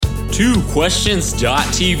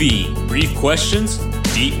2questions.tv. Brief questions,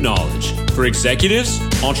 deep knowledge for executives,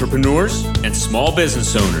 entrepreneurs, and small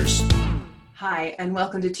business owners. Hi, and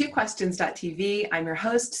welcome to 2questions.tv. I'm your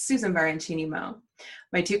host, Susan Baroncini-Moe.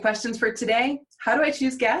 My 2 questions for today: how do I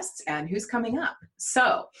choose guests and who's coming up?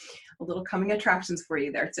 So, a little coming attractions for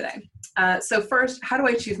you there today. So first, how do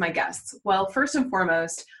I choose my guests? Well, first and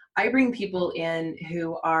foremost, I bring people in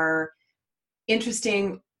who are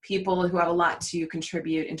interesting people who have a lot to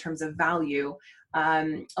contribute in terms of value,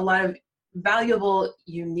 a lot of valuable,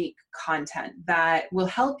 unique content that will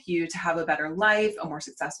help you to have a better life, a more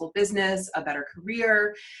successful business, a better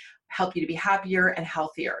career, help you to be happier and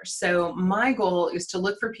healthier. So my goal is to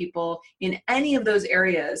look for people in any of those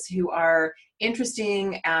areas who are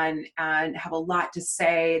interesting and have a lot to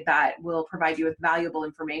say that will provide you with valuable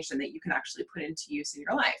information that you can actually put into use in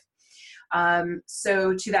your life.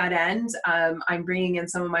 So to that end, I'm bringing in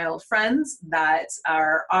some of my old friends that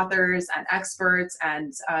are authors and experts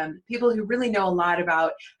and people who really know a lot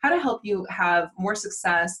about how to help you have more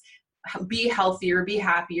success, be healthier, be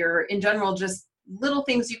happier, in general, just little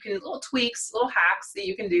things little tweaks, little hacks that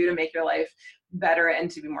you can do to make your life better and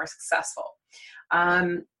to be more successful.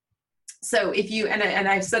 So if you, and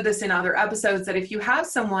I've said this in other episodes, that if you have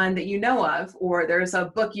someone that you know of, or there's a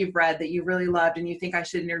book you've read that you really loved and you think I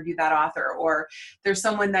should interview that author, or there's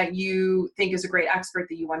someone that you think is a great expert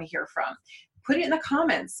that you want to hear from, put it in the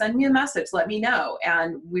comments, send me a message, let me know,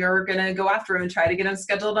 and we're going to go after them and try to get them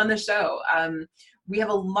scheduled on the show. We have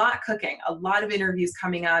a lot cooking, a lot of interviews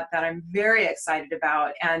coming up that I'm very excited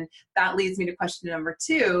about, and that leads me to question number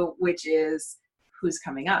 2, which is who's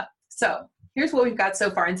coming up. So here's what we've got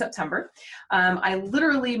so far in September. I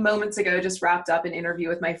literally moments ago just wrapped up an interview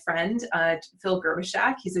with my friend, Phil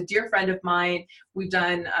Gerbyshak. He's a dear friend of mine. We've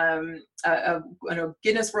done a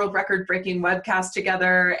Guinness World Record breaking webcast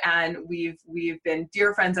together, and we've been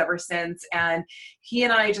dear friends ever since. And he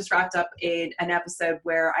and I just wrapped up an episode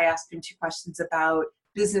where I asked him 2 questions about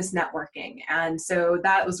business networking. And so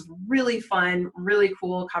that was really fun, really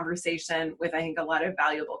cool conversation with, I think, a lot of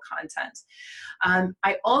valuable content.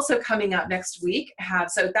 I also, coming up next week,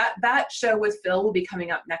 so that show with Phil will be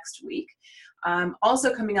coming up next week.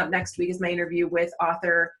 Also coming up next week is my interview with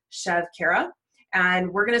author Shev Kara.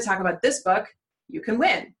 And we're going to talk about this book, You Can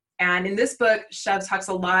Win. And in this book, Shev talks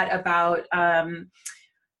a lot about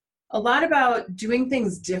doing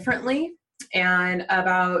things differently and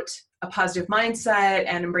about a positive mindset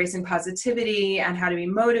and embracing positivity and how to be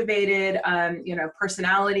motivated,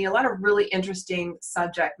 personality, a lot of really interesting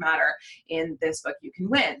subject matter in this book, You Can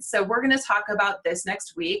Win. So we're going to talk about this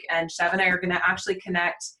next week, and Shev and I are going to actually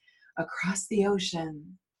connect across the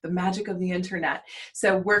ocean, the magic of the internet.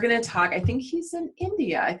 So we're going to talk, I think he's in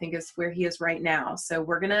India, I think is where he is right now. So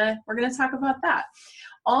we're going to talk about that.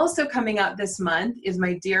 Also coming up this month is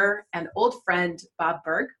my dear and old friend, Bob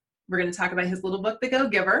Burg. We're going to talk about his little book, The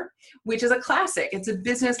Go-Giver, which is a classic. It's a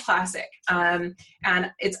business classic. And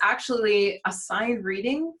it's actually a signed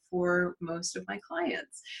reading for most of my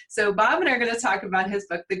clients. So Bob and I are going to talk about his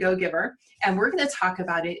book, The Go-Giver, and we're going to talk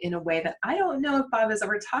about it in a way that I don't know if Bob has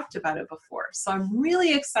ever talked about it before. So I'm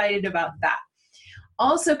really excited about that.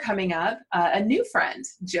 Also coming up, a new friend,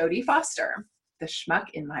 Jodie Foster, the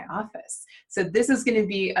schmuck in my office. So this is going to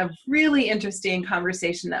be a really interesting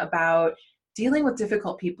conversation about dealing with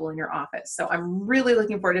difficult people in your office. So I'm really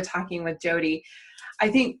looking forward to talking with Jodie. I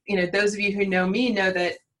think, those of you who know me know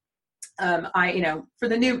that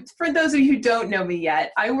for those of you who don't know me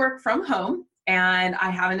yet, I work from home and I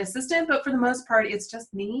have an assistant, but for the most part, it's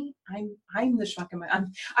just me. I'm the schmuck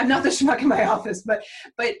I'm not the schmuck in my office, but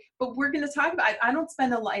we're going to talk about, I don't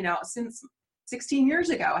spend a lot, since 16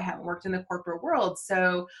 years ago, I haven't worked in the corporate world.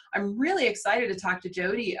 So I'm really excited to talk to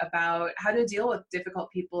Jodie about how to deal with difficult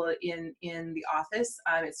people in the office.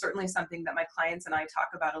 It's certainly something that my clients and I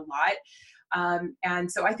talk about a lot. And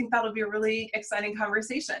so I think that'll be a really exciting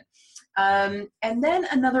conversation. And then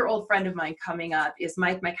another old friend of mine coming up is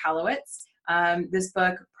Mike Michalowicz. This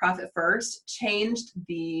book, Profit First, changed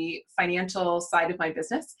the financial side of my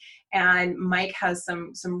business. And Mike has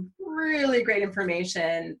some really great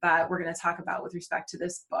information that we're going to talk about with respect to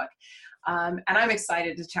this book. And I'm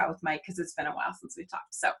excited to chat with Mike because it's been a while since we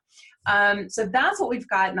talked. So that's what we've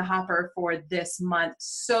got in the hopper for this month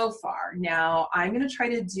so far. Now, I'm going to try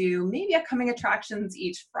to do maybe upcoming attractions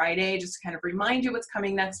each Friday, just to kind of remind you what's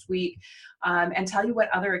coming next week, and tell you what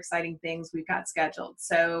other exciting things we've got scheduled.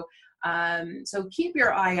 So keep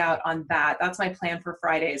your eye out on that. That's my plan for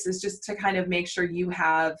Fridays, is just to kind of make sure you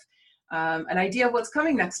have an idea of what's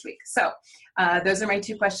coming next week. So those are my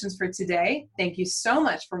 2 questions for today. Thank you so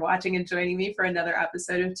much for watching and joining me for another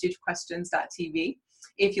episode of 2questions.tv.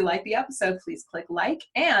 If you like the episode, please click like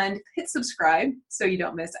and hit subscribe so you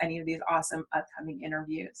don't miss any of these awesome upcoming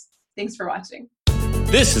interviews. Thanks for watching.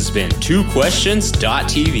 This has been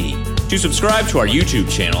TwoQuestions.tv. To subscribe to our YouTube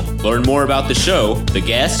channel, learn more about the show, the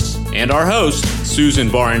guests, and our host, Susan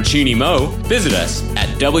Baroncini Moe, visit us at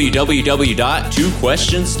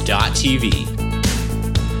www.twoquestions.tv.